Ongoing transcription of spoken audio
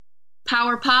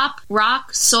power pop,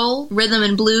 rock, soul, rhythm,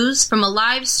 and blues from a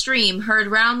live stream heard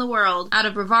round the world out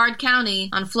of Brevard County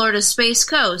on Florida's Space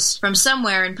Coast from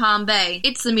somewhere in Palm Bay.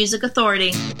 It's the Music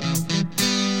Authority.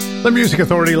 The Music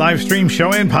Authority live stream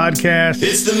show and podcast.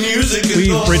 It's the Music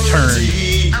Authority. We've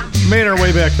returned. Made our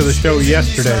way back to the show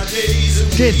yesterday.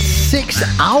 Did 6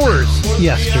 hours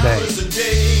yesterday.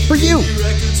 For you.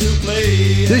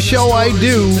 This show I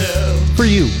do for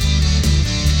you.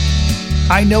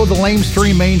 I know the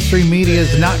lamestream mainstream media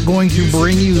is not going to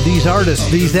bring you these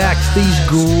artists, these acts, these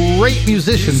great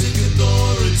musicians.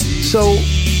 So,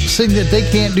 seeing that they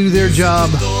can't do their job,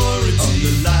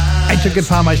 I took it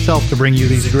upon myself to bring you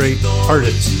these great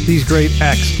artists, these great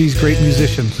acts, these great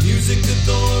musicians.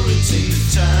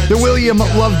 The William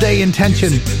Loveday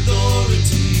Intention,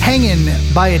 Hanging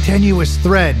by a Tenuous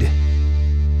Thread.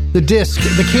 The disc,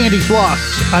 The Candy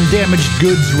Floss, on Damaged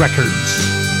Goods Records.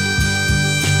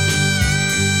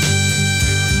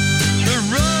 The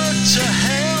road to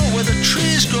hell where the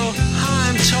trees grow high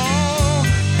and tall,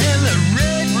 and the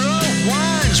red road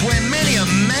winds where many a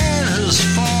man has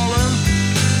fallen.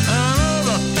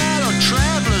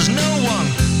 Travelers, no one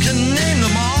can name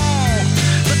them all,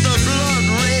 but the blood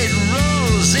red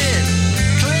rose, it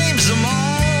claims them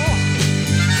all.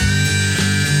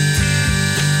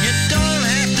 You don't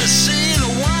have to see the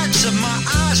whites of my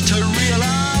eyes to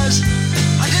realize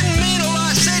I didn't mean all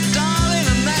I said, darling,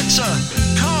 and that's a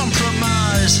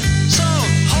compromise. So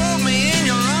hold me in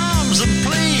your arms and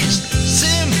please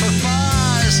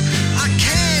sympathize. I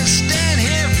can't stand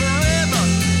here forever,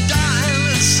 dying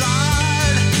inside.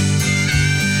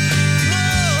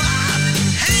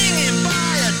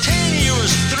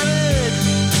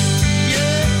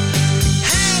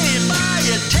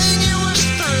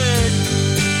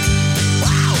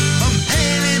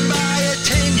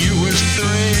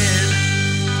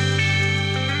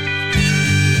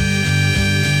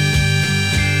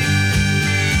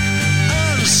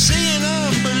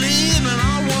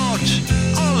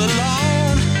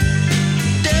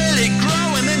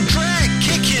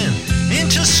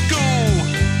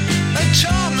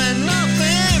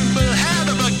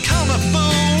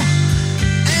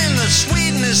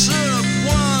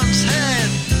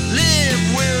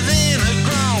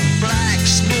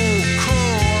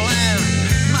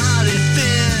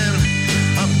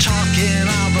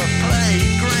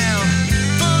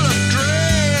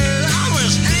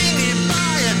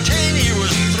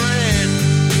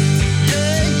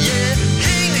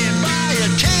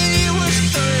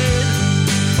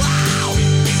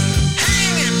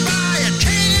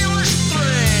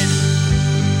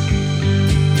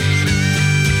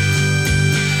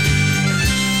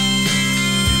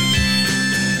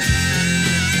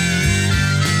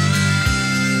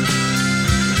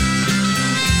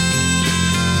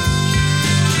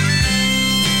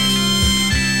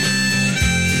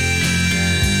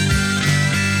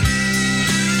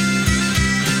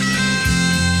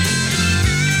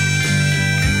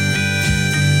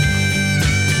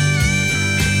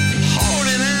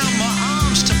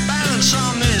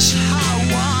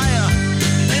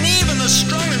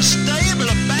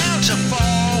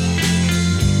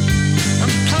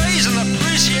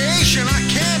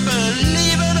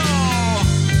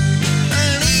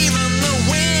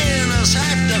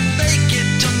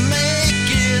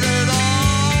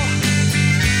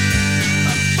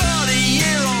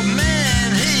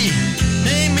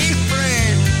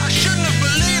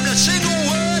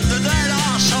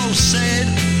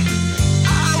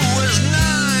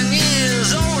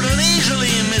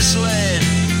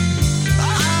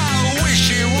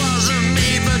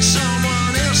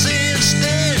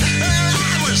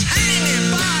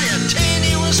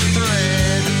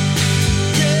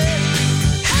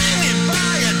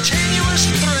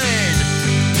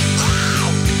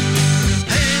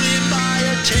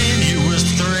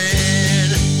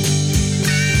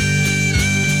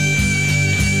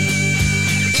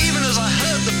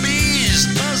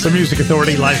 The Music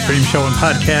Authority live stream show and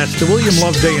podcast, the William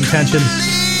Loveday Intention.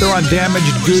 They're on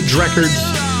Damaged Goods Records.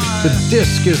 The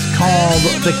disc is called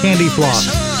The Candy Floss.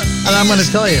 And I'm going to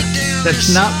tell you,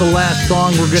 that's not the last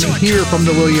song we're going to hear from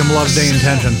the William Loveday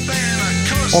Intention.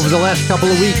 Over the last couple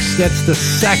of weeks, that's the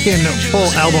second full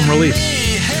album release.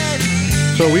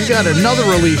 So we've got another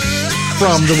release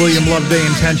from the William Loveday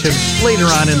Intention later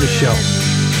on in the show.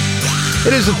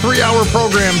 It is a 3-hour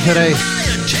program today.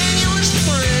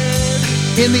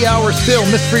 In the hour still,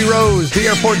 Mystery Rose, the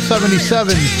Airport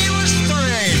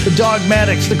 77s, the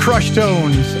Dogmatics, the Crush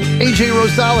Tones, AJ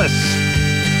Rosales,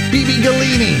 BB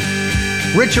Galini,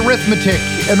 Rich Arithmetic,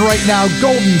 and right now,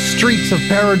 Golden Streets of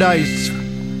Paradise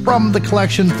from the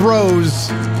collection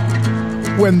Throws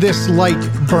When This Light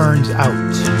Burns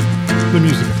Out. the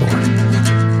Music Authority.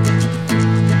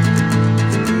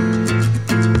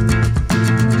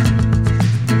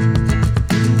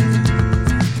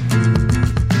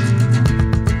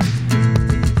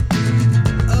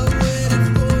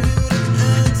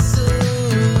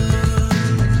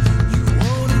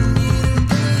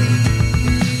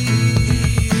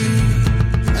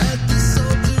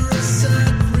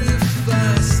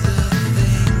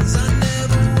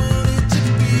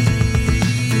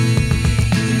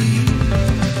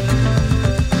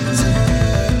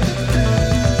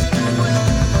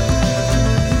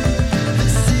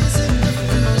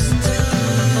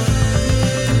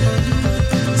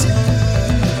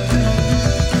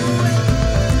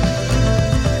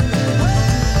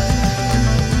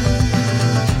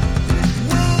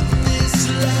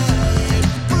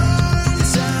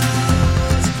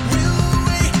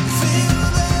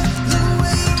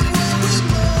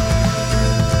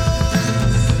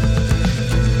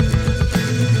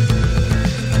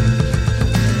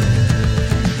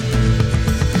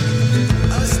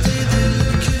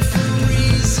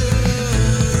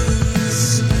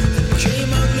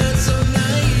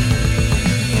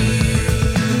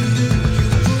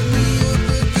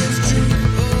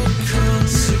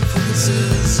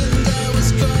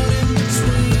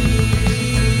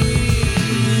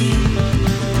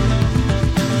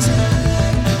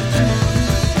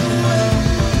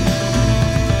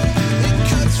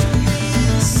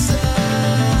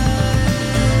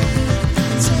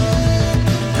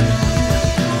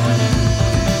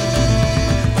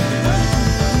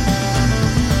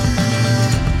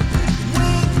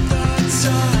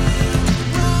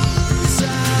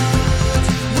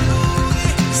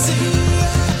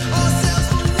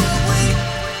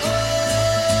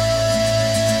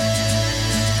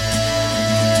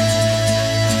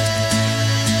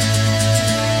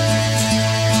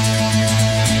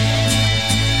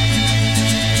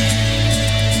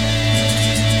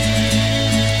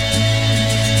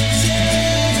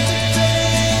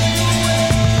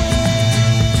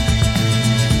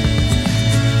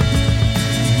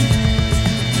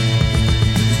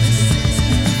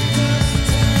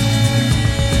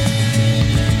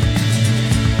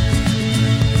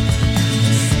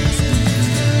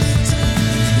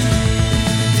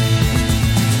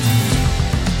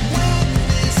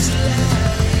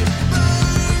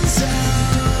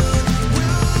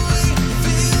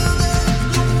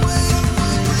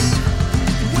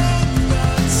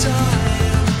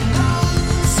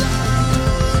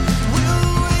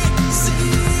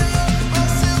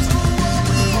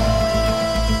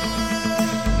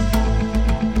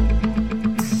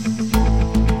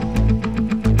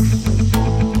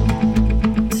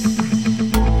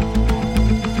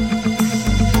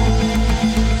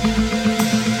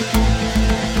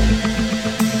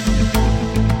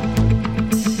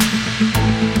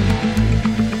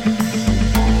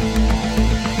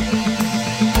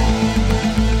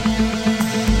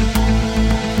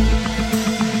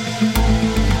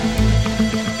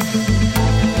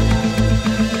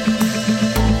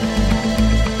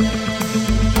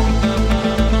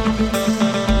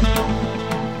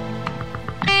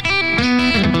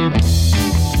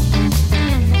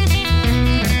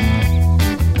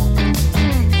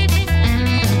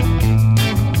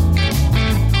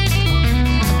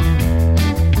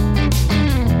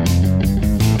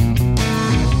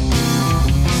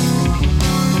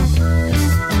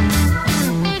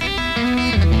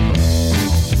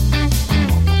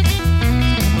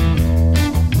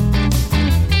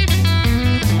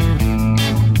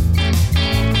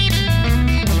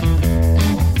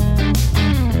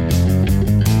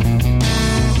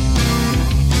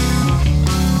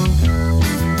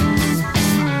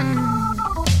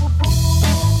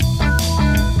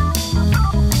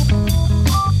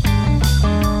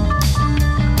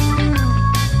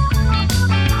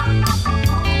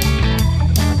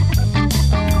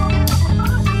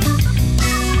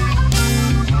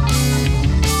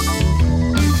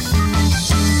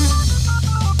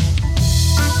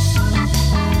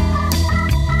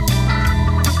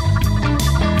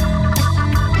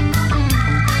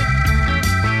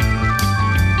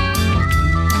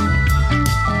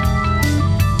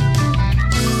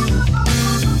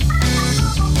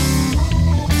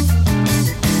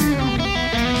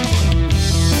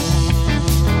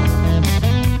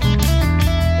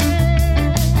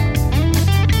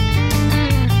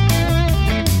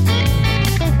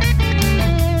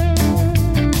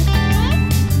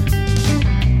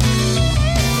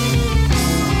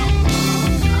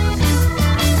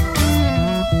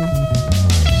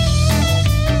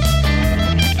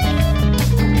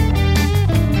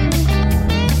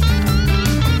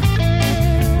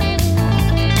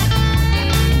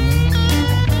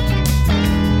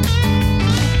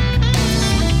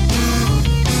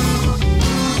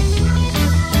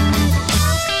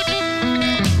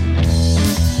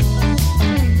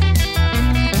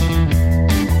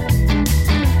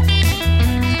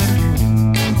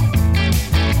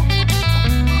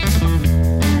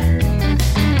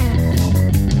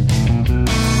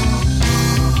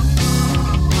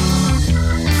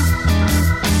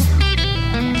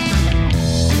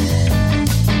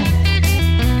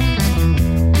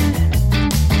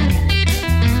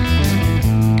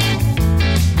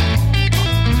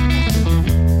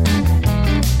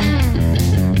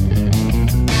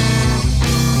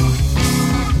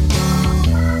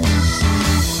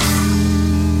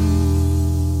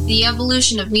 The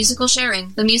evolution of musical sharing,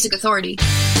 the Music Authority.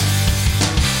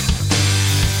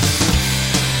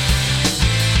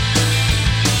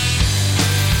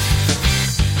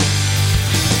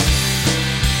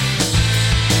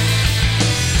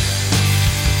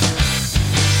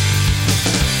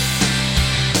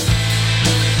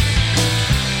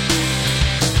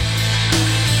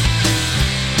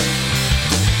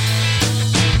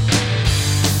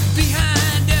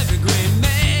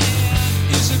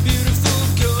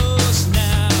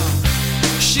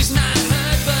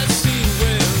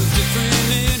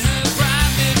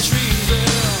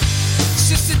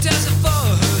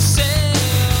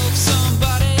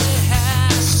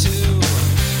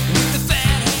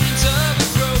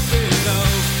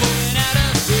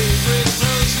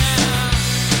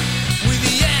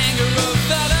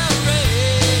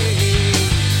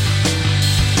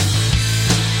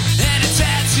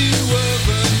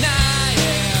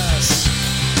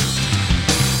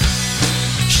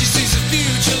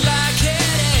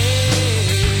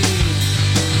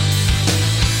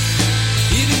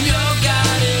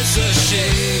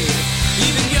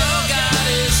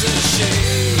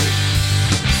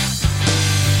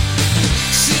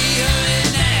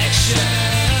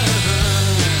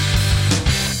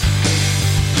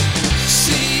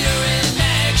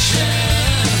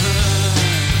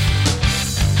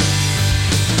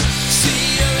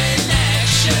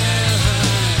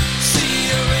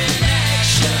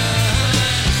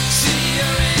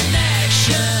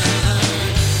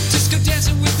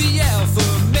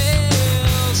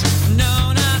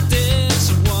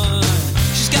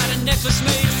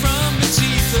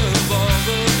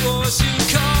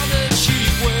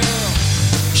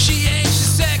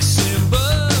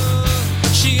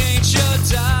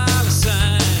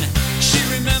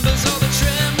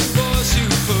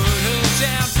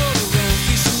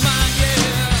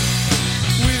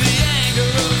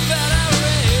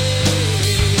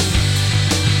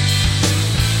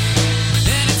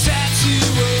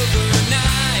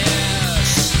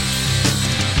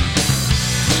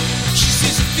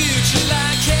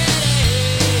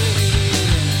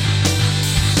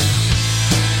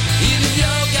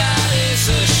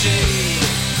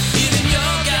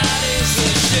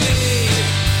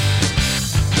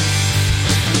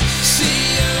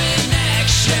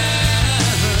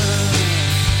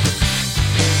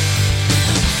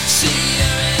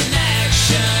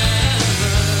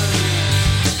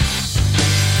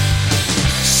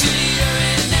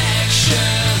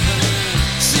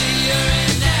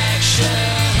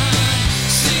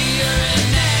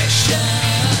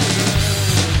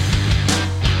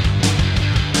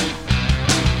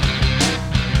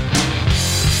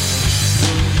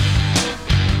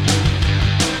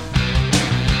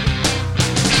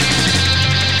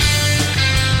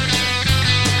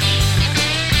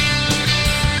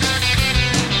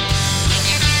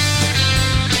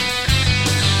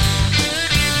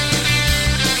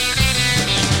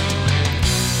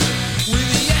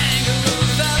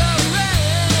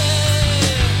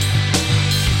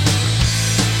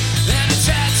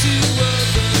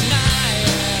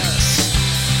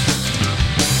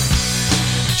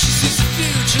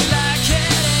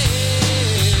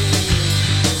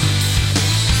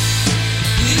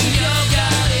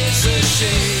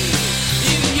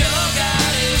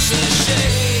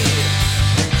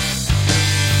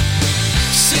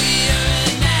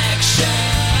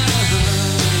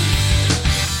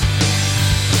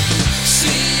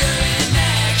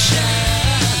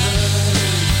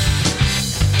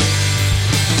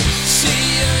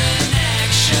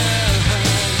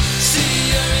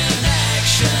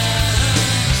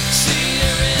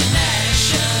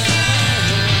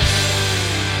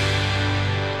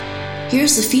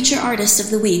 Here's the feature artist of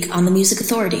the week on the Music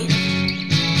Authority.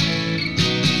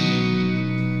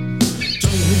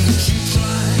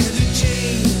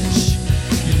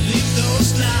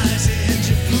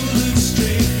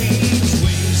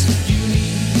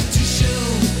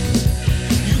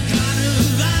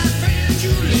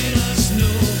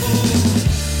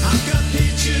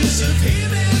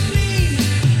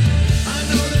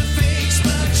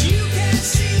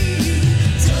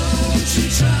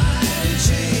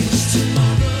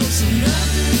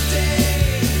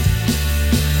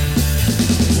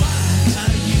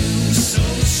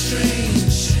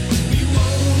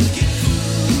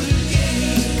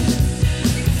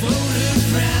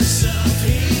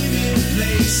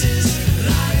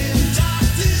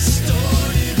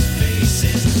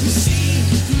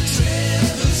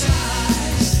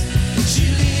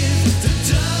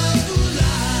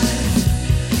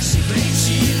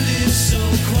 So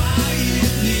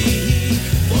quietly,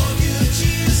 for good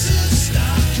Jesus,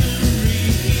 stop.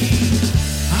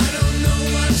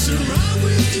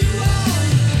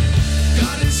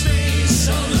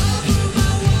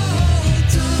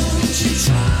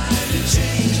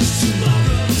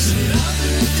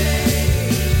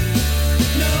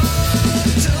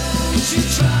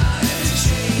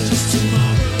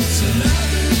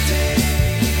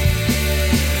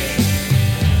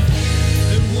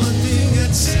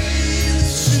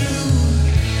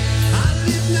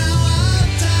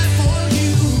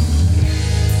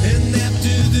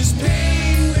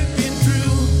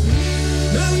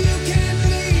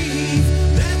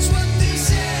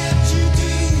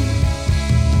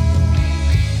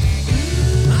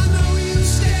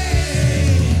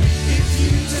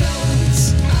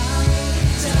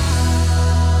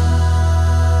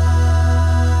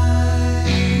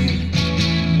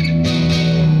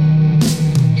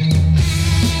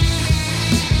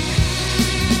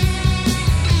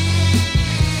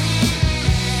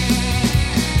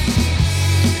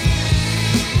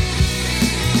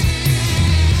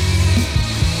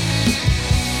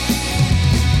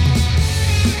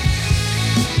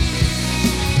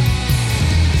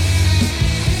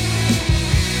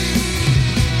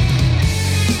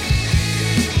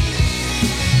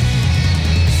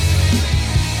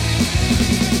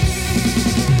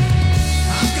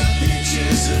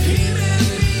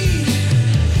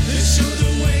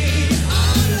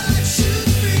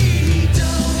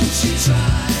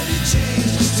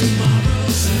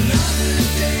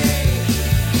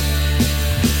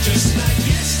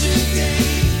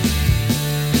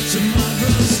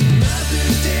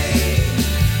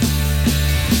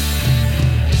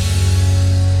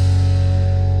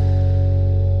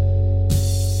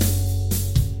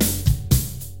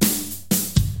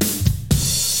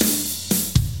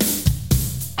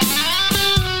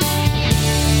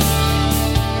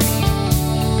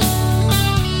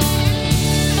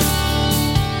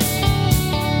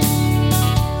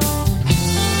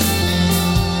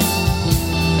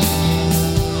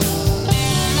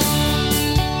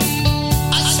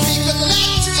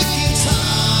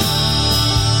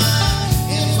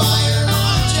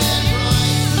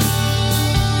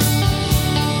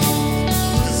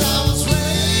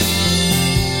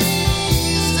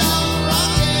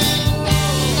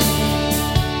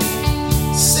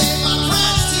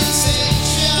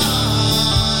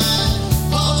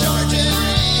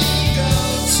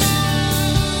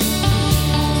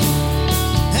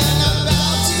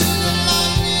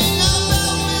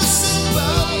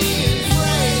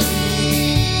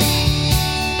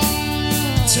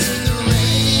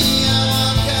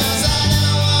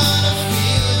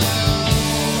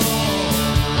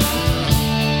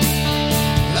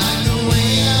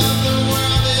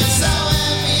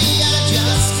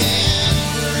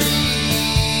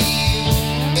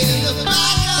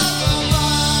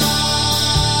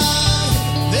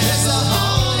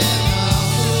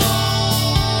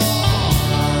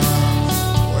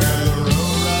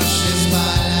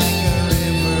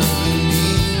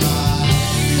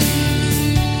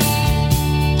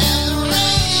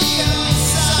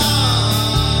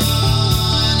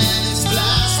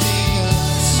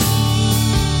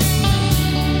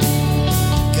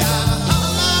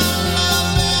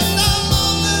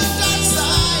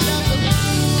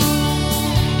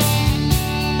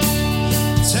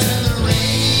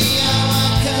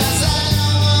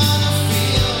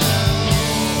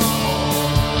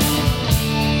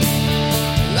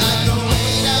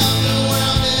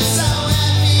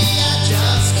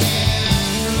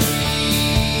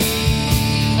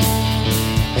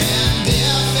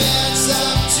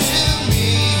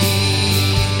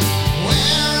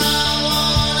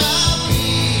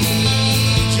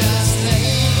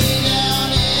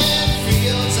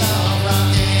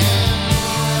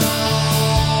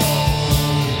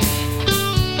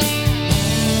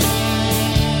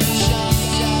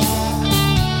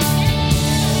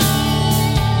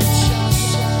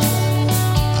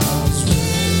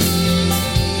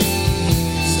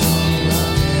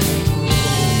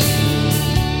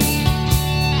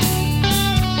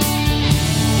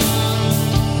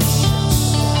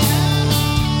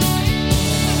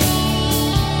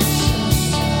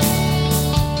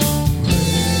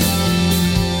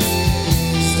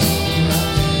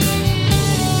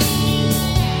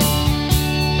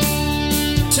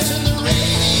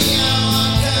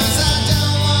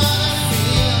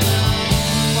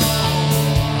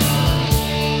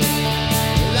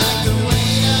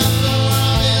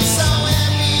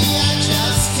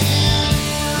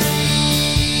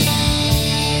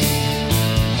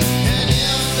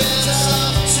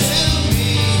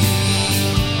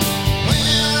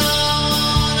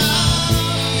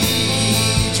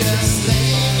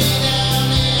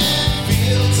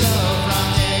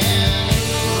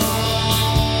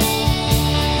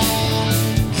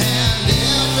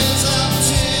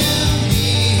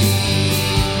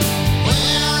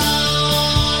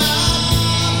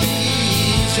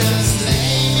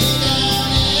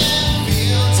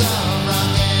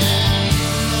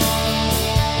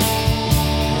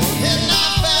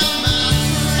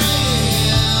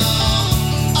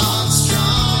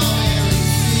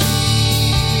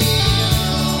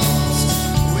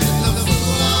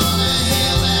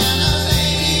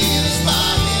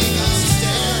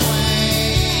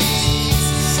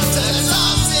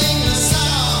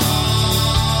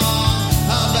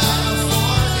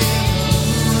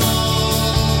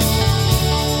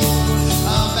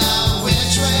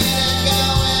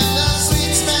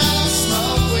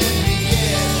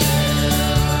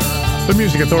 The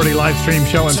Music Authority live stream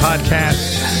show and podcast.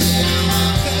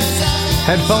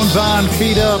 Headphones on,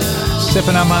 feet up,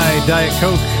 sipping on my Diet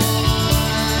Coke.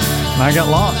 And I got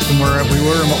lost in wherever we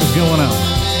were and what was going on.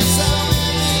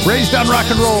 Raised on rock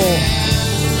and roll.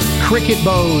 Cricket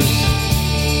Bows.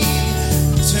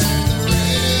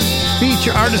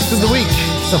 Feature Artist of the Week.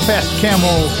 The Fast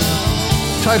Camel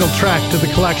title track to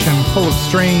the collection, Full of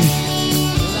Strange.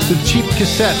 The cheap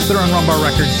cassettes that are on Rumbar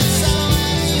Records.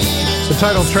 The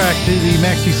title track to the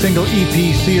maxi single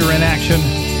EP, See Her in Action.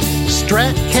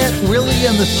 Strat Cat Willie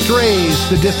and the Strays.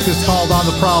 The disc is called On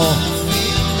the Prowl.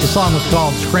 The song was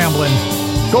called Scrambling.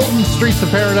 Golden Streets of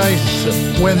Paradise,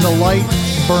 When the Light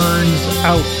Burns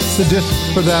Out. The disc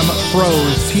for them,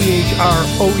 Froze,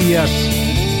 Throes.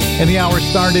 And the hour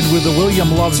started with the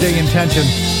William Loveday Intention,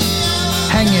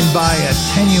 Hanging by a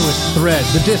Tenuous Thread.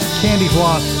 The disc Candy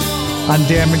Floss on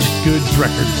Damaged Goods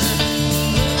Records.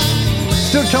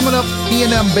 Still coming up,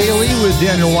 E&M Bailey with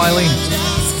Daniel Wiley.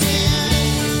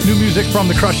 New music from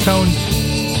the Crush Tones.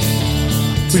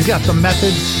 We've got the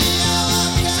Methods,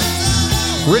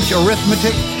 Rich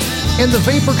Arithmetic, and the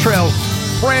Vapor Trails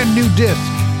brand new disc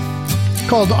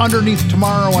called Underneath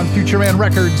Tomorrow on Future Man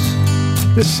Records.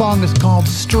 This song is called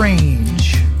Strange.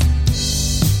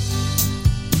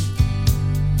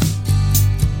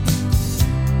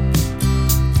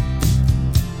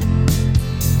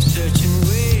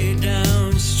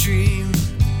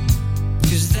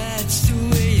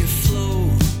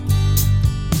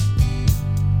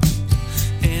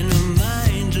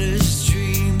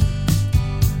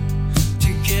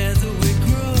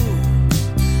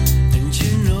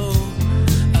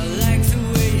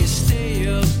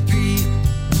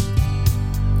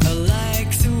 Alive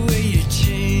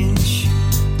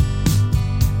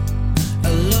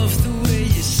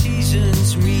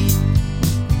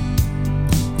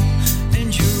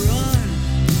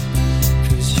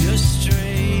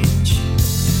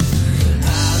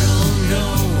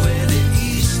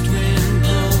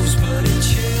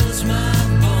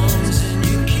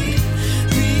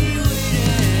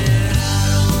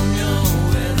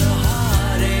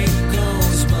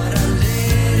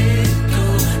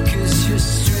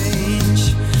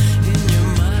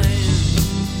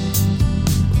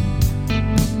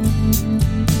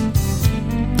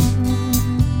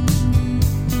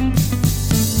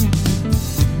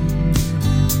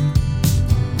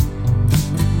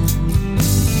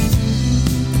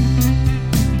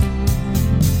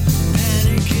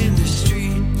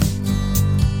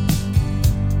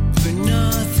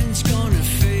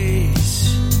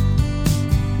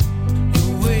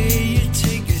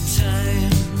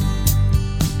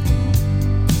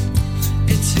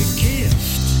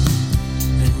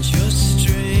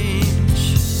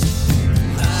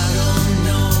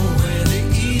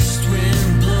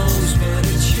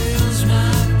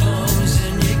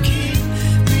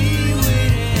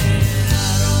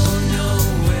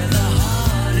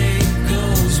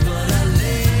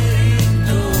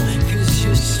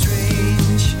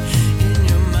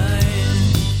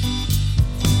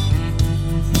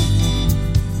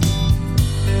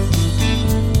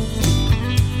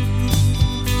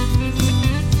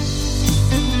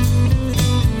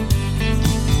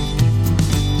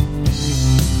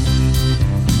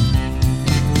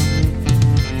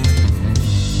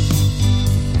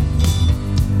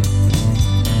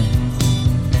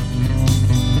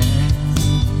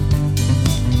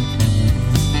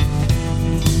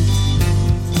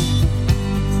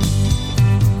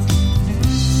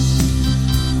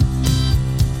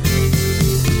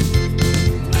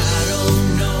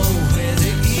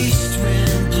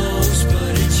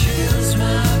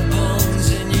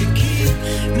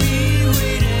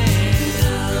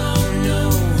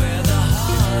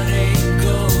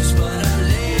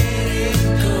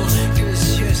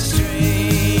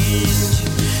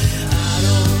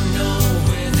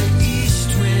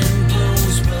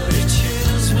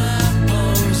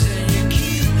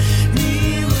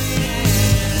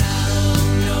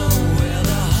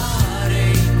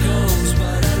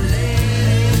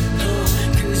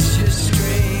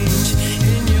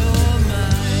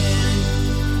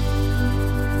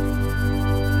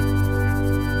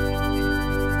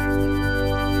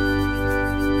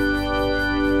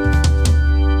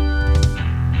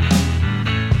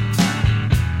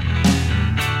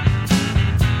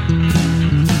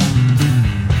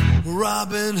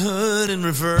Robin Hood in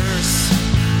reverse.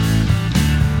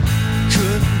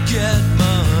 Couldn't get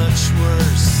much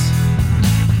worse.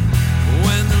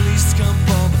 When the least come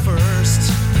for the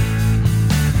first,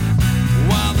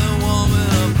 while the woman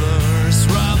of the hearse.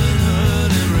 Robin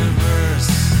Hood in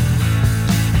reverse.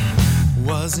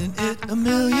 Wasn't it a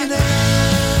millionaire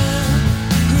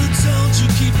who told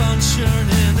you keep on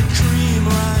churning, the cream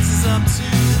rises up to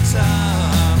the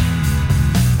top?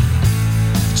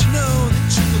 But you know that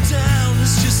trickle down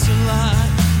is just a lie.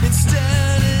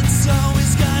 Instead it's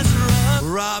always guys are up.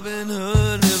 Robin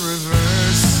Hood in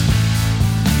reverse.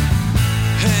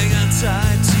 Hang on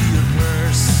tight to your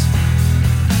purse.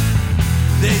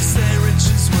 They say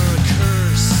riches were a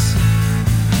curse,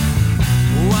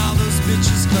 while those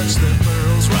bitches clutch their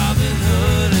pearls. Robin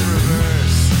Hood in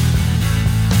reverse.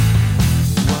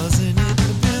 Wasn't it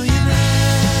the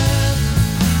billionaire?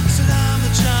 Said I'm the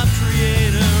job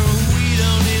creator. We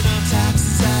don't need no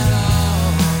taxes at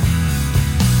all.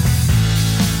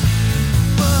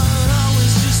 But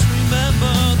always just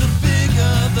remember, the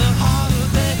bigger the harder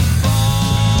they fall.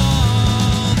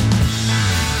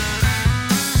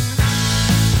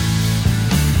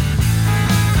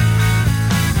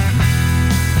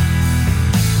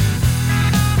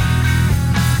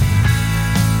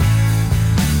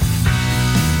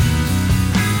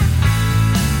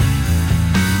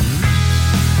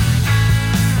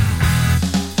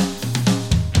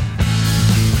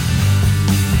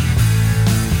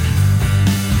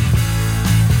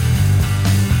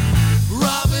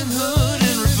 Robin Hood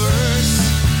in reverse.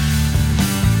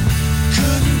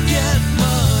 Couldn't get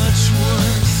much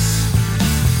worse.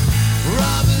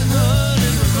 Robin Hood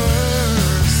in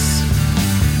reverse.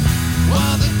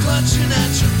 While they're clutching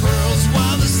at your pearls,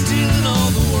 while they're stealing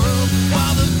all the world,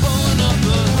 while they're pulling up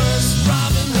the hearse.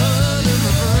 Robin Hood in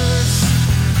reverse.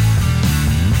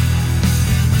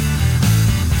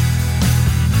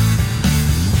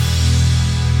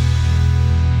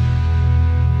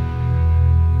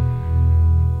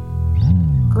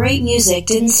 Great music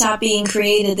didn't stop being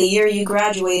created the year you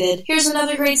graduated. Here's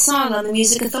another great song on the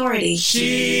Music Authority. She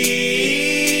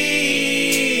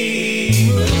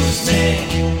moves me.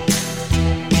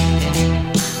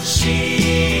 She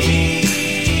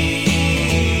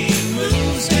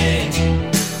moves me.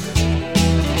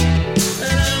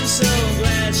 And I'm so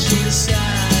glad she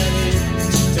decided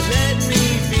to let me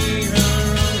be her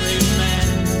only man.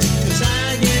 'Cause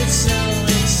I get so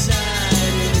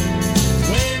excited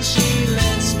when she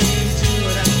lets me do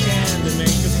what I can to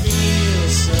make her feel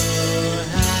so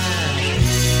happy.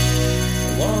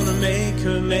 I wanna make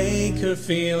her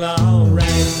feel alright.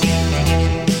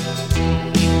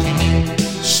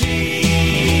 She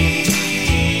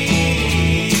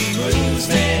moves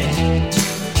me.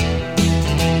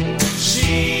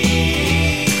 She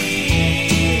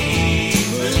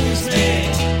moves me.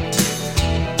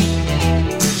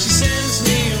 She sends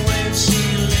me when she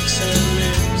licks her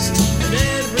lips, and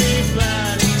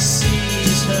everybody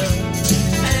sees her.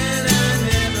 And I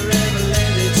never ever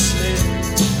let it slip.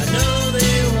 I know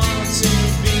they want to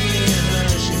be in her.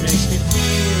 She makes me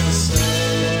feel so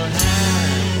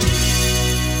happy.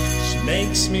 She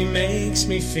makes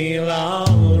me feel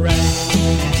alright.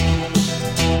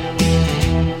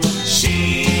 She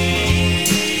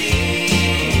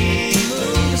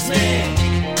moves me.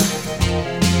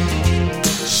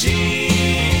 She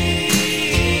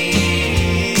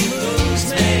moves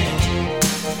me.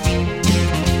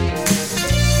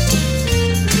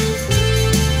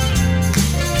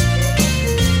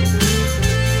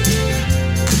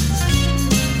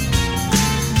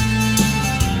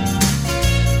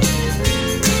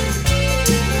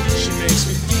 She makes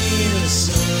me feel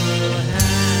so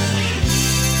happy.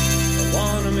 I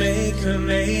wanna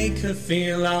make her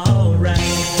feel alright.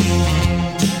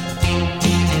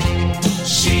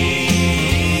 She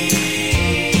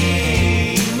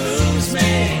moves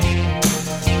me.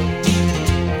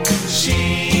 She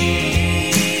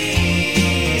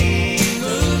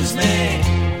moves me.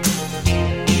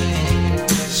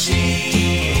 She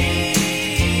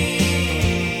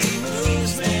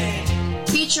moves me.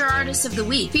 Feature Artist of the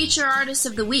Week. Feature Artist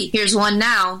of the Week. Here's one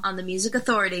now on the Music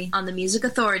Authority. On the Music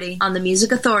Authority. On the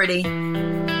Music Authority.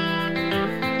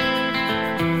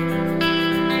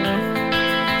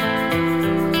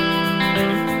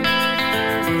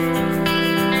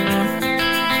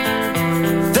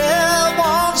 There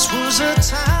once was a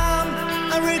time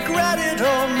I regretted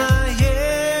all my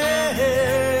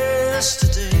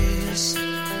yesterdays.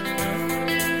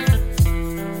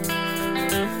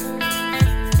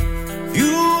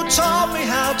 You taught me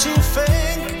how to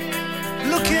think,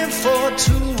 looking forward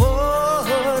to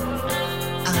what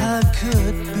I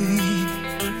could be.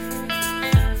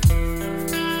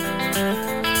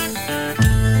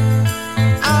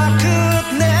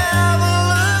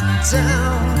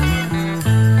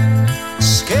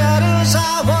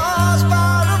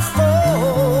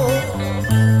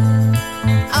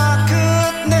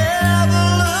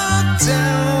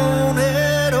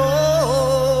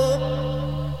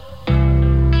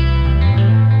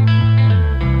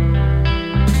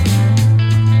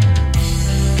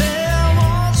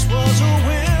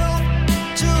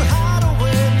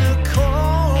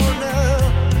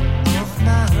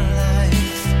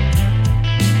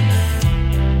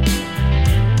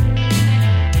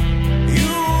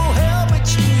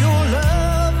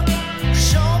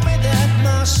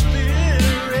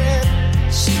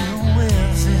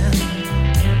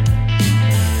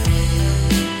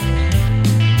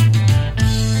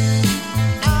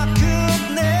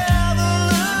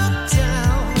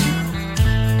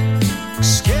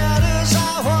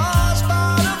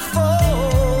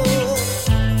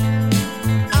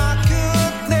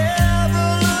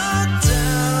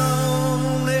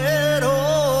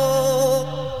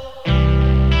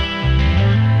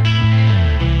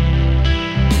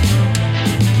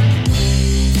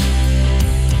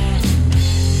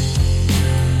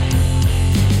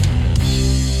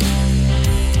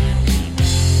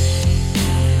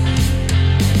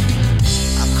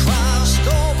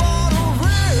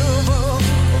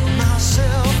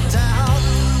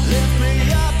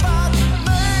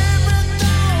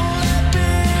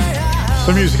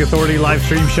 The Music Authority live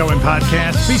stream show and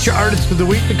podcast. Feature artists of the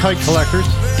week, the Kite Collectors.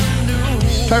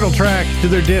 Title track to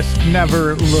their disc,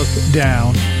 Never Look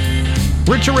Down.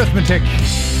 Rich Arithmetic,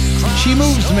 She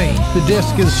Moves Me. The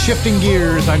disc is Shifting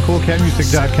Gears on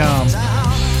CoolCatMusic.com.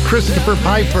 Christopher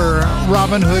Pfeiffer,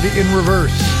 Robin Hood in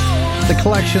Reverse. The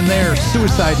collection there,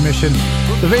 Suicide Mission.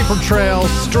 The Vapor Trail,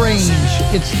 Strange.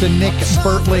 It's the Nick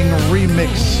Bertling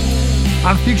remix.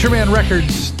 On Future Man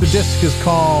Records, the disc is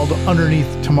called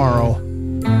Underneath Tomorrow.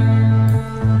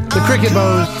 The Cricket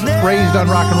Bows, Raised on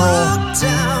Rock and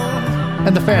Roll.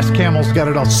 And the Fast Camels got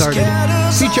it all started.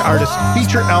 Feature artist,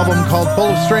 feature album called Full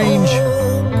of Strange.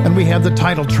 And we have the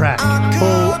title track, Full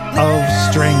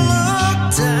of Strange.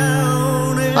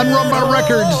 On Rumbar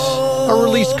Records, a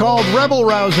release called Rebel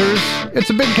Rousers. It's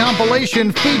a big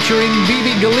compilation featuring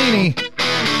B.B. Galini.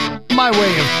 My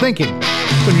Way of Thinking,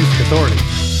 the Music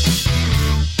Authority.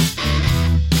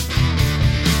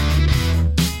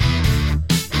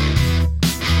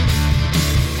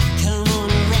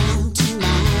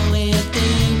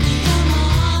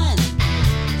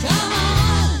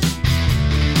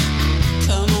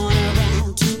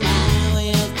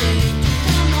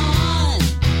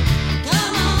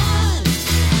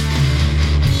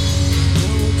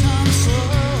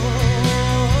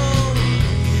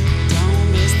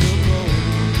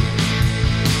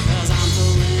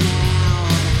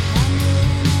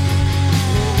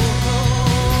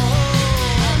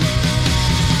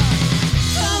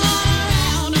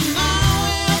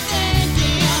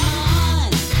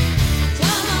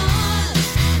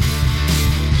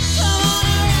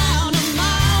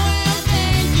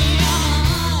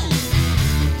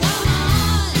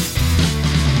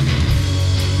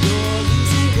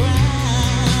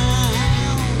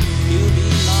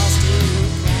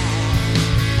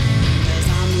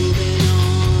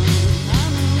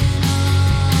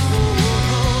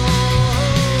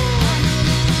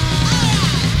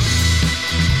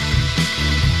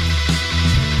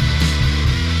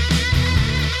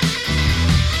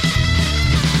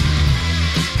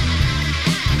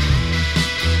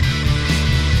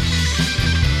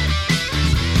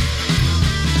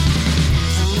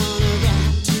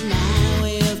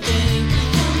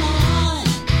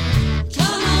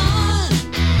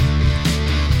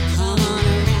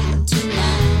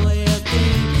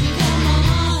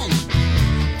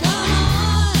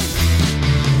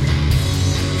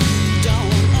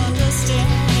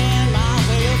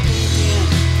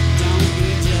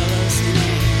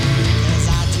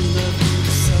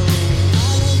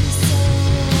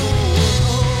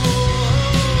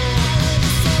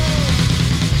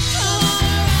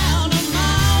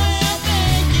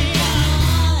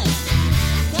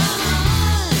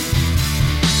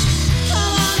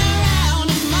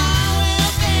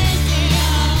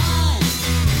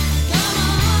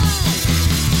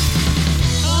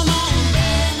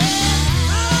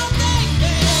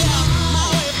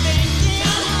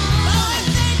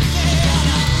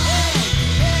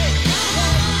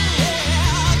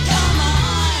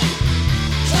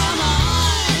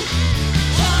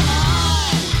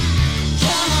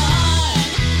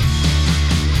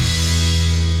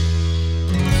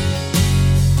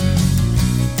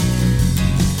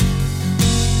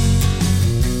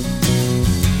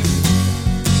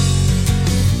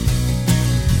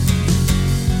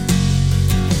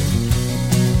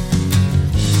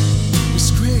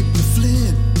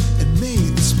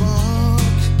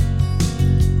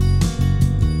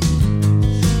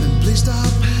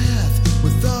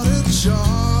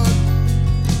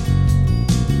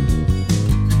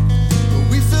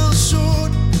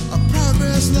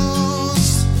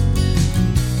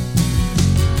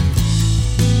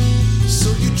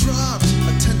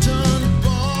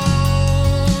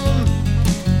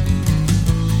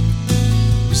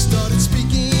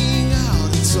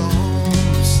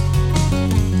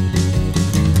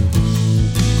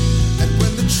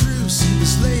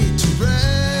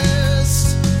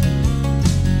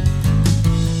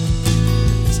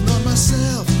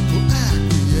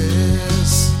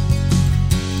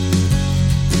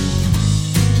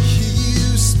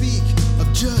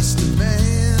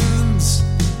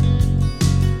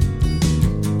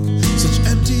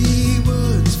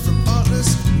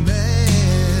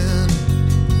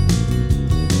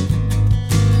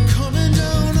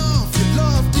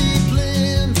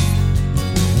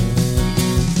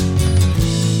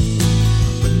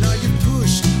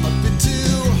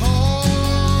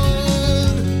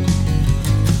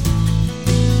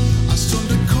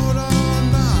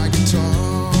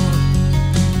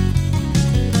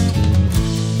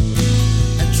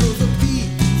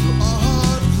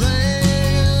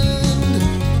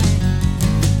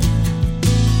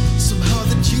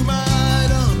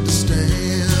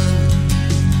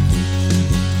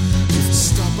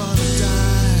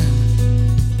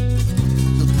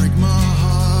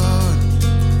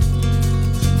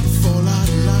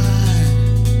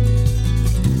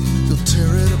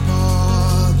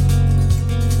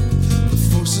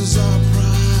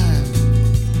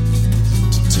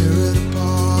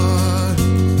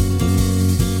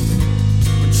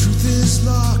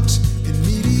 locked in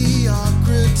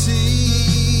mediocrity.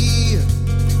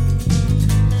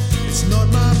 It's not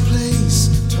my place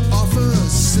to offer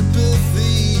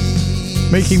sympathy.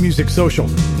 Making music social,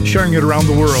 sharing it around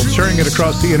the world, sharing it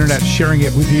across the internet, sharing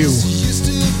it with you.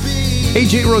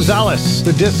 AJ Rosales,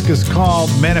 the disc is called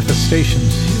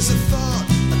Manifestations.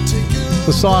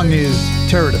 The song is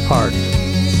Tear It Apart.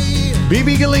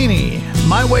 BB Galini,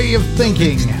 My Way of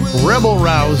Thinking, Rebel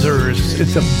Rousers.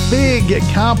 It's a big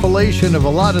compilation of a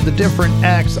lot of the different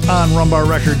acts on Rumbar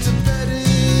Records.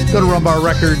 Go to Rumbar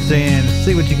Records and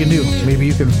see what you can do. Maybe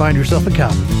you can find yourself a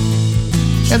copy.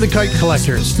 And the Kite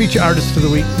Collectors, feature artist of the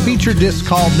week, feature disc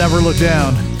called Never Look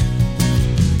Down.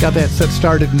 Got that set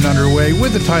started and underway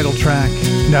with the title track,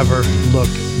 Never Look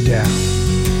Down.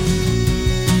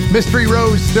 Mystery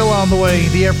Rose still on the way,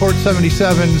 the Airport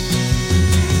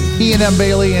 77s, Ian M.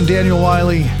 Bailey and Daniel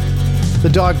Wiley, the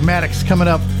Dogmatics coming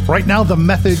up. Right now, the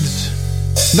Methods,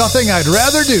 Nothing I'd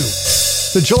Rather Do.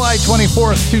 The July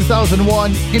 24th,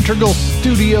 2001 Integral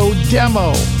Studio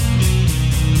Demo.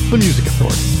 The Music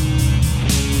Authority.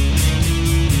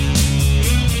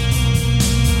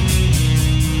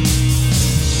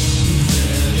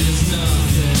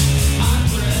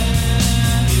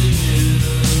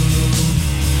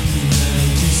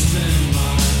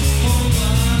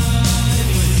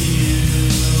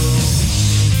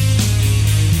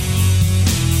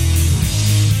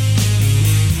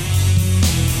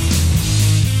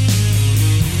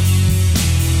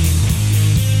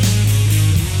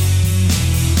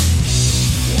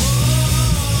 One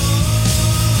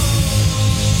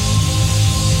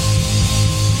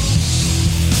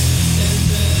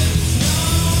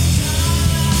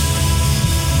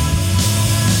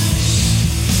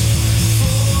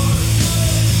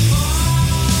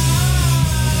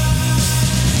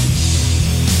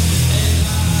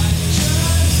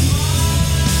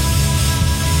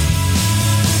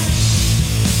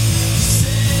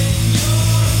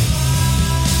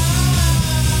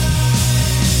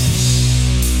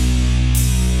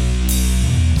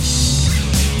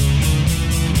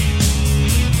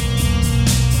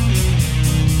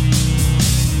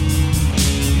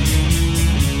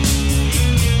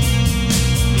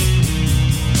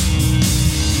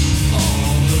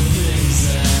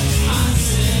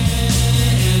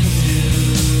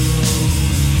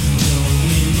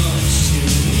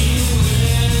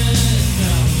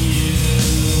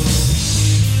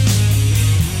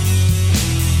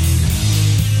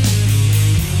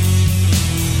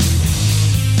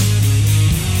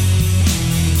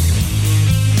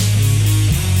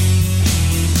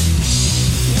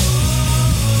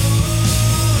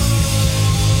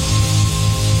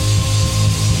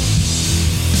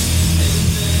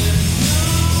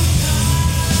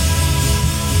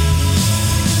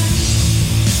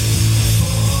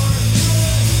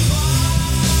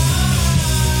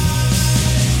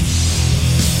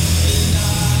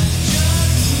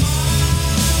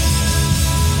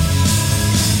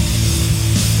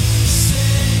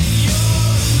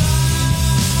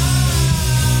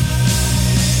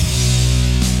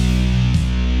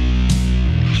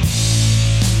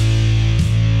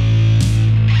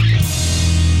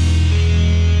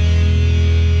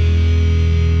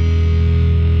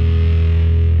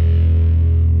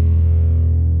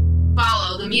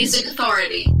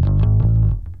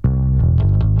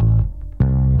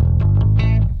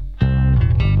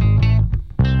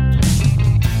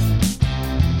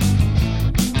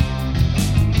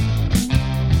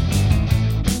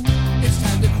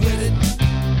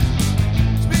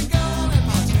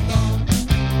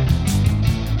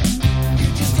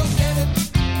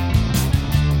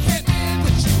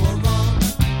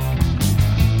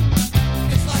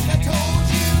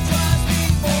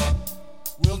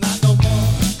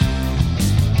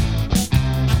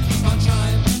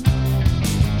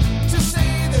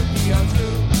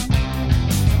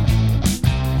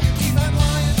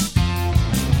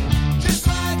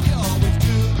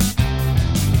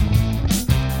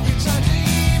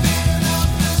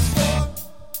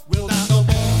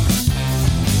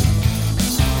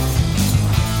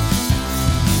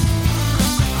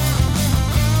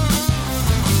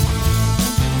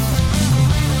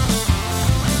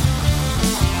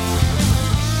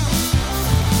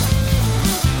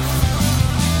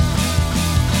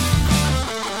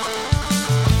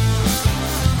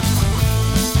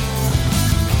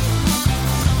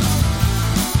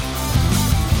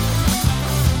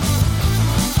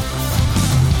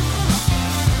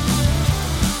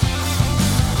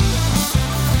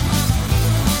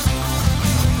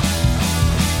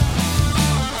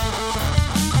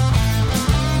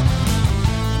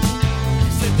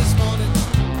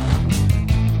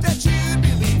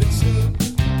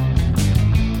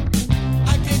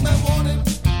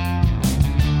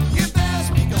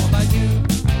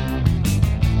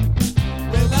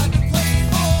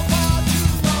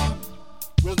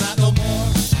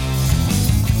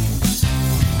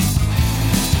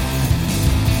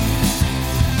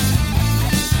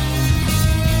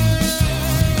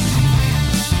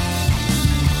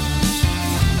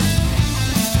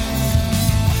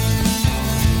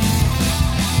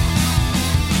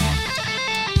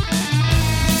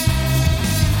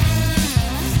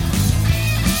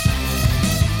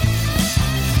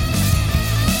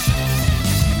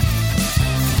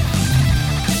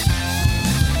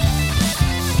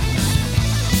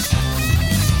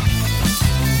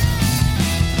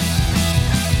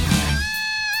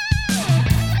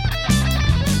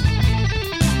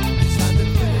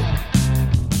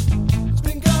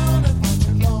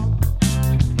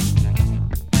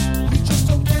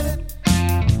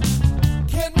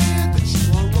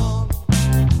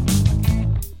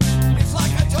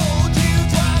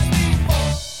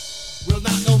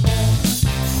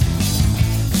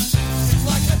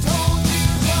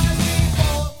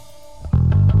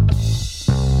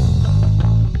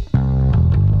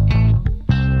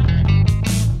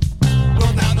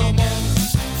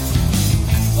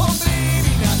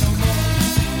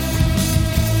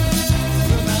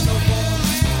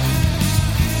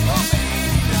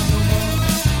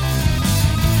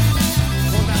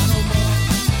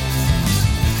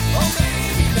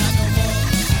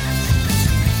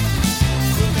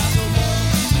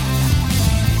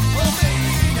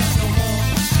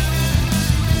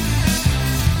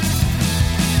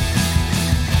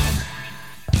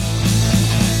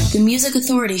The Music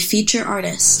Authority feature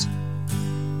artist.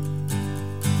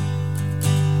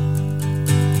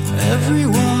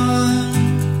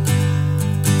 Everyone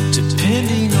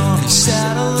depending on the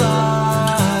satellites,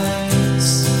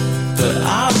 but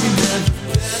I remember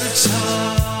better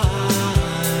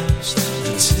times.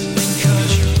 Pretending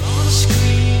 'cause you're on a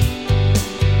screen,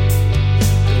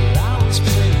 but I was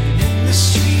playing in the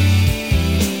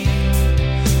street.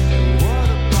 And what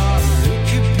a bother it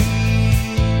could be.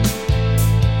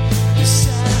 The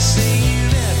saddest thing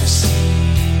you've ever seen.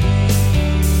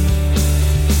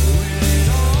 When it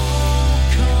all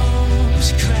comes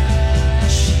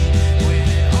crashing, when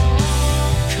it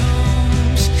all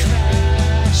comes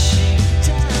crashing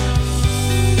down.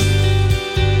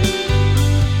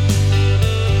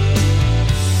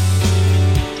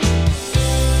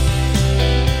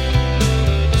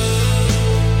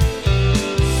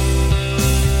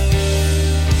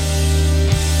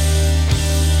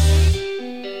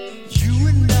 You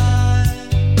and I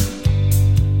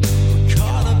were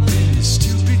caught up in this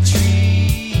stupid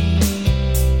dream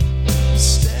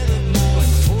instead of more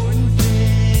important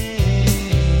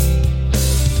things.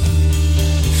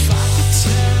 If I could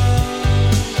tell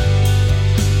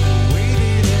the way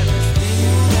that everything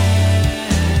will end,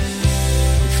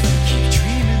 if we keep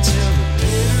dreaming till the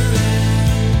bitter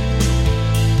end,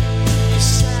 the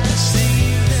saddest thing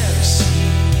you've ever seen.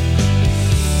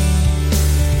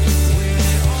 When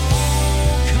it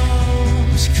all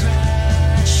comes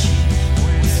crashing,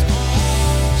 when it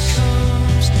all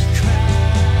comes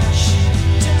crashing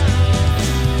down.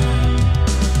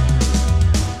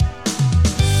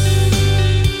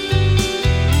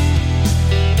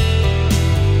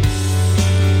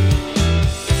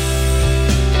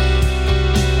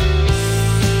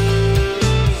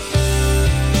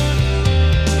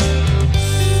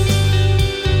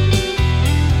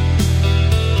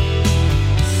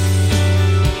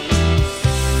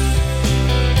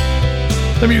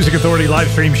 The Music Authority live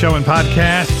stream show and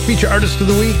podcast. Feature artist of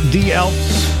the week, D.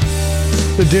 Elps.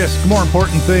 The disc, More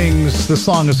Important Things. The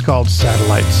song is called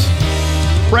Satellites.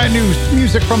 Brand new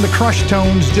music from the Crush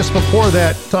Tones just before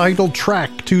that, title track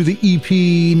to the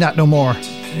EP, Not No More.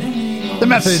 The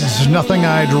Methods, Nothing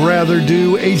I'd Rather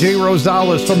Do. AJ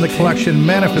Rosales from the collection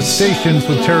Manifestations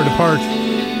with Tear It Apart.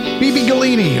 BB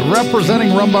Galini, representing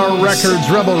Rumbar Records,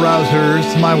 Rebel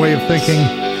Rousers, My Way of Thinking.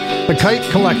 The Kite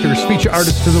Collectors, feature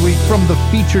artist of the week from the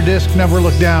feature disc Never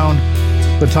Look Down.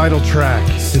 The title track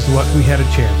is what we had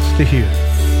a chance to hear.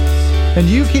 And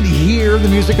you can hear the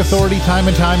Music Authority time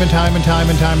and time and time and time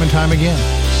and time and time again.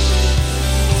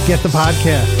 Get the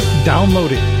podcast,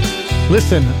 download it,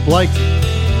 listen, like,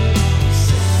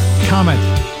 comment.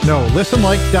 No, listen,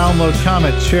 like, download,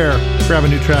 comment, share, grab a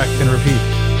new track, and repeat.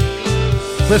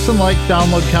 Listen, like,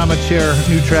 download, comment, share,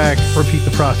 new track, repeat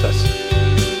the process.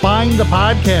 Find the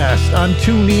podcast on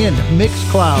TuneIn,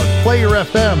 Mixcloud, Player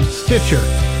FM, Stitcher,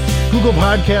 Google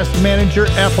Podcast Manager,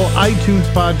 Apple iTunes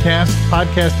Podcast,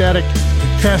 Podcast Addict,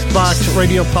 CastBox,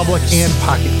 Radio Public, and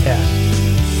Pocket Cast.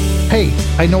 Hey,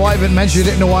 I know I haven't mentioned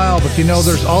it in a while, but you know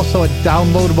there's also a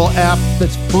downloadable app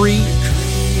that's free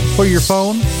for your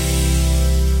phone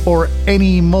or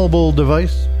any mobile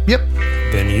device. Yep,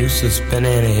 Been used to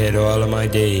spinning ahead all of my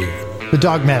days. the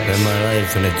Dogmatics. Spend my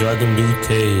life in a drug induced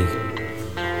haze.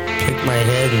 Pick my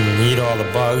head and eat all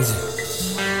the bugs.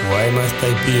 Why must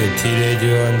I be a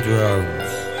teenager on drugs?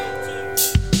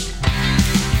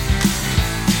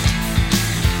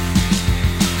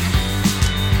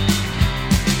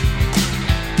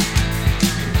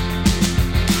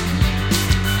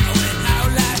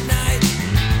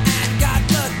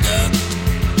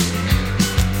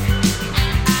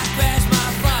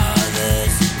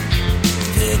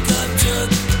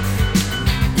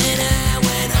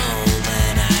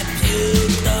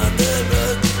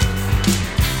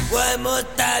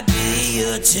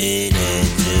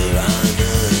 Teenager on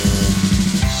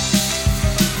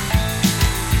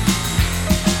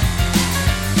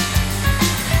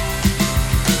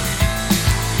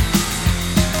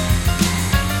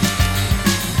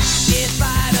If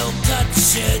I don't cut the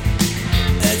shit,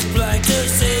 it's blind to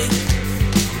see.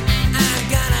 I'm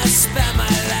gonna spend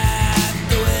my life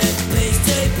doing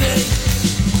PCP.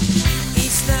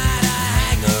 Each night I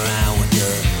hang around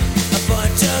with a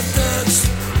bunch of thugs.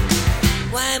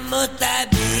 Why must I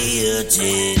be a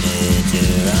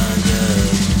teenager on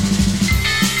drugs?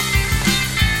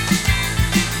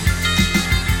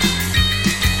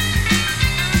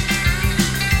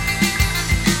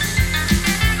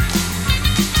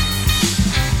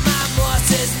 My boss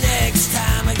says next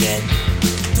time I get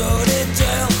thrown in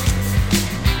jail,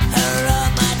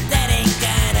 my dad ain't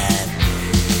gonna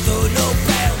go no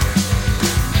bail.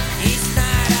 Each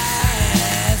night I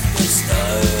have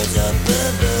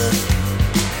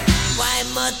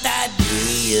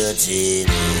be a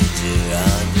teenager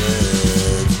on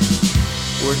drugs.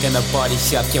 Work in the body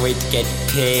shop, can't wait to get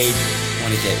paid.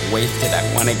 Wanna get wasted, I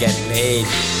wanna get laid.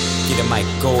 Get in my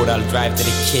gold, I'll drive to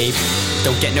the Cape.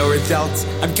 Don't get no results,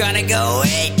 I'm gonna go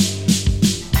away.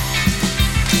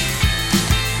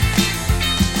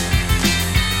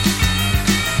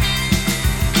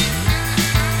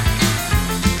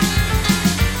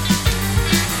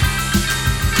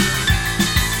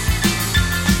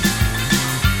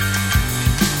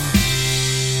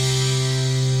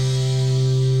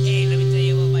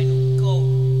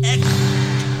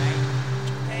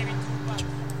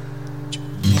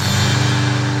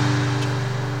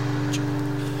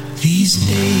 These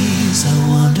days I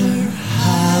wonder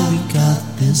how we got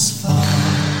this far,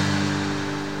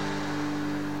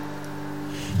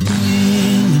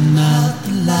 bringing out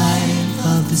the life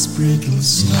of this brittle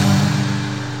star.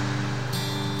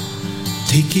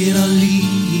 Take it or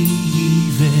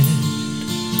leave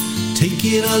it, take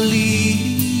it or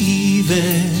leave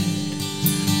it,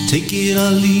 take it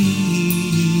or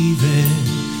leave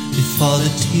it, before the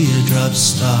teardrops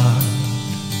start.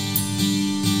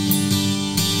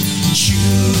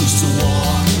 Choose to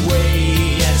walk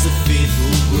away as the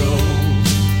faithful grow.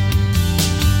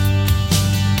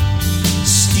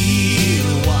 Steal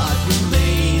what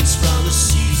remains from the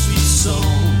seeds we've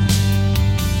sown.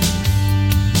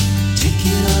 Take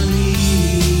it or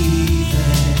leave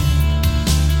it.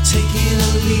 Take it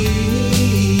or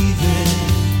leave it.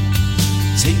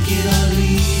 Take it or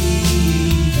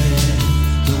leave it.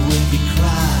 The way we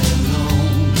cry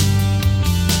alone.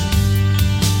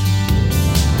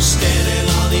 Standing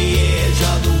on the edge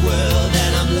of the world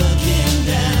and I'm looking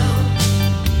down.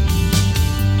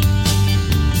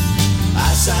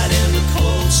 Outside in the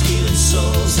cold, stealing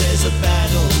souls, there's a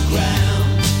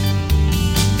battleground.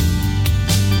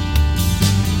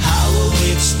 How will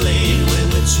we explain when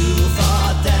we're too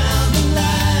far down the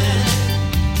line?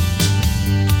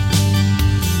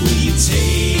 Will you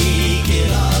take it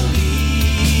or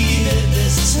leave it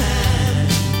this time?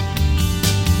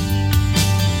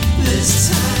 This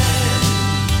time.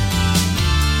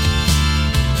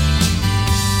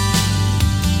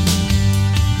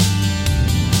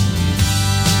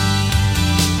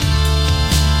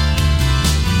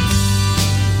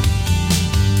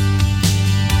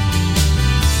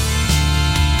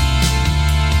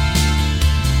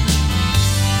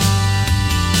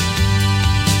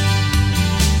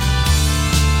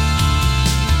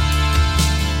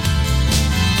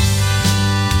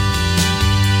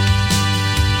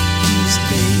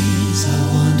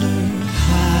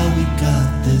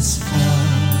 This far,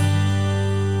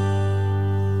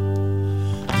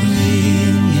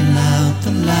 bringing out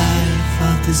the life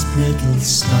of this brittle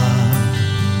star.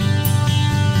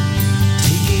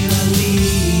 Take it or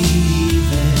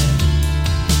leave it,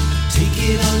 take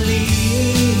it or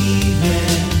leave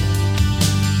it,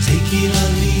 take it or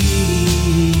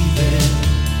leave it,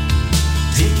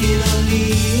 take it or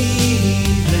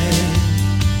leave it,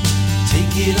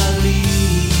 take it or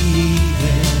leave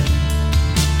it.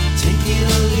 Take it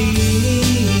or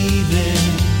leave it,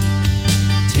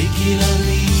 take it or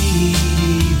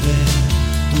leave it,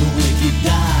 the wicked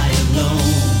die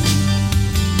alone.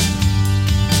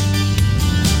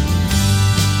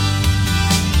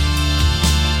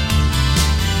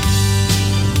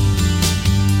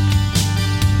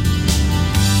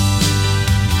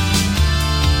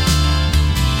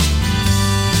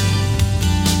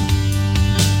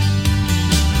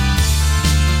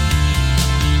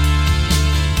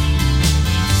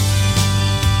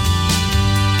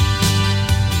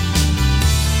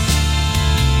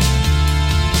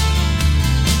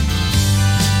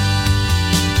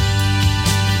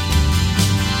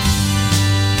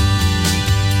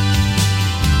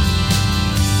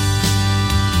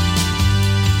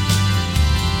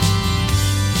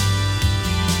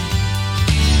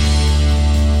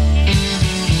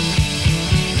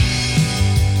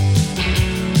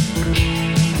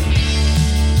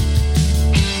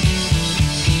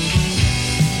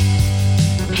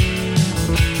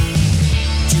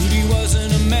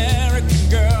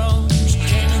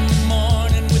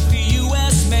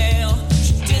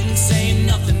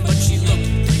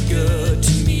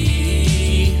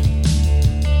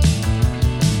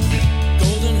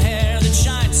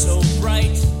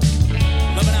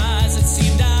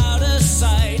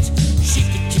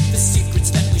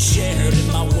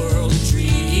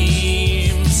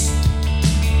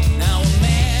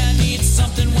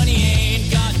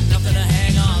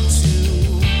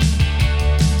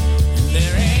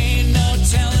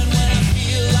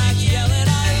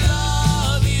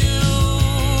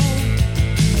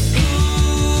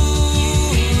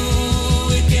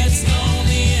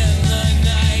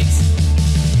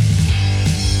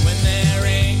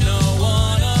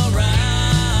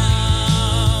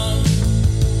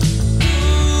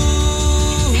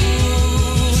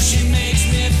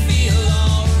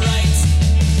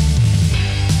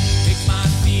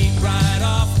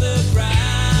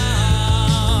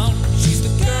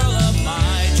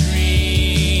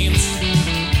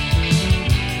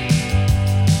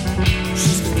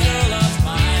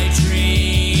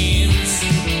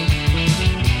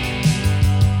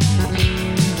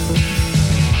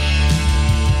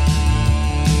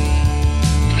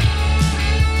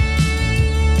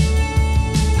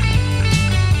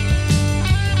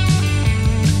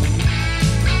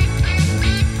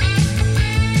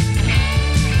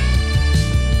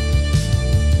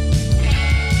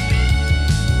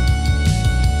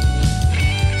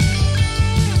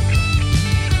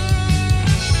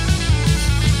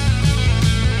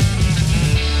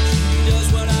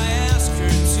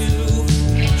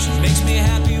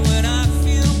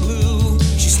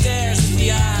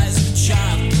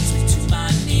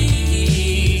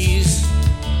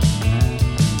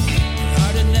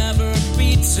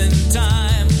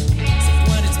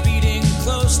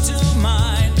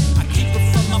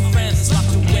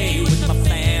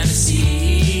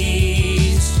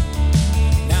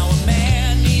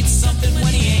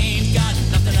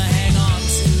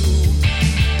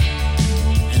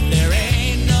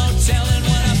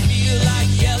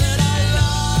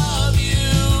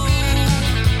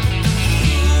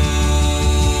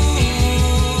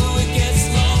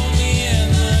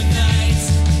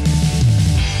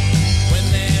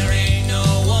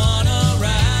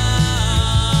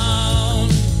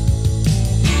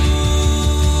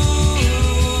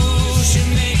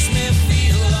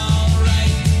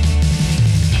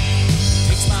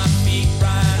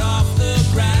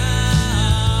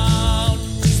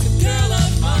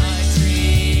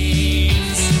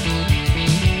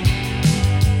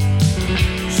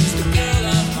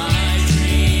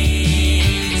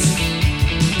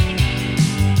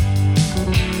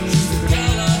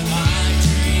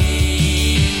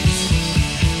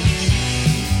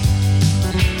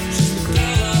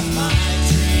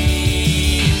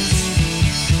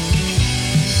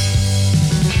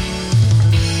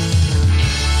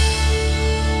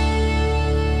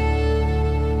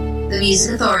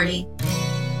 Music Authority.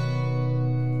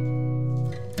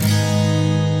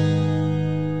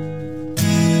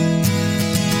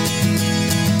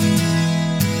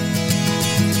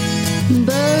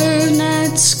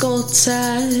 Burnett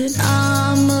Sculpted,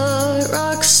 I'm a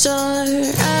rock star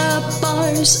at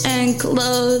bars and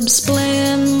clubs,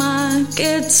 playing my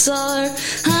guitar.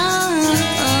 I'm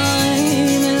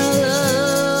in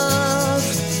love.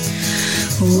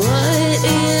 What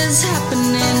is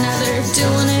happening? Now they're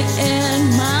doing it in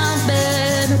my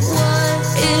bed. What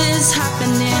is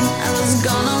happening? I was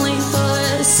gone only for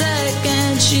a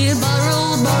second. She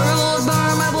borrowed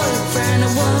my boyfriend. I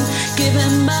won't give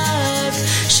him back.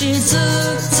 She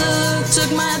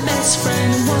took my best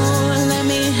friend and won't let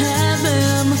me have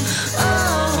him.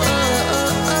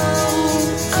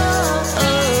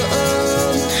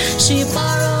 She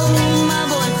borrowed my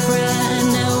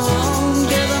boyfriend and won't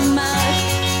give him back.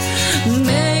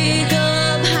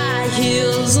 Makeup, high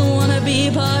heels, wanna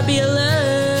be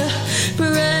popular.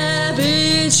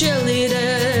 Preppy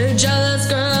cheerleader, jealous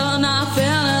girl, not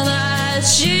feeling that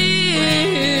she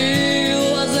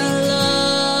was in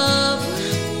love.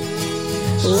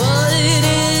 What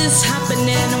is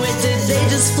happening? Wait, did they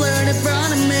just flirt in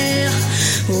front of me?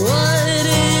 What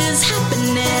is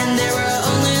happening? They were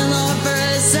only alone for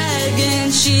a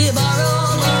second. She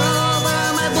borrowed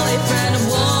my boyfriend and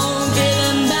won't give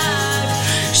him back.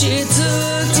 She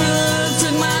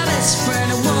took my best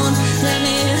friend and won't let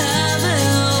me have him.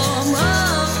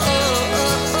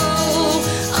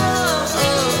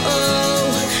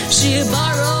 She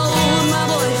borrowed my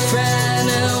boyfriend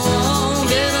and won't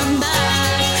give him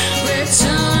back.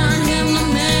 Return him to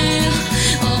me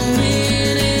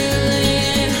immediately.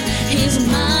 He's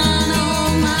mine, oh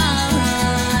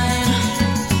mine.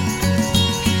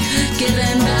 Give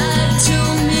him back to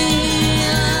me.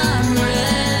 I'm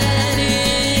ready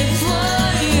for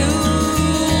you.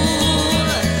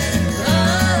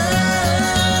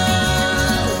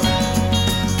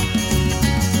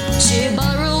 She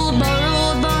borrowed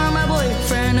my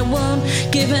boyfriend. I won't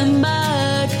give him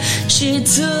back. She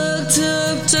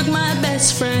took my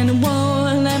best friend and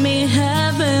won't let me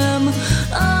have him.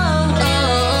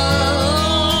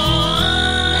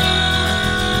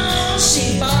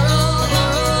 She borrowed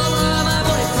my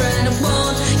boyfriend and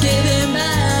won't give him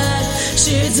back.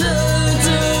 She took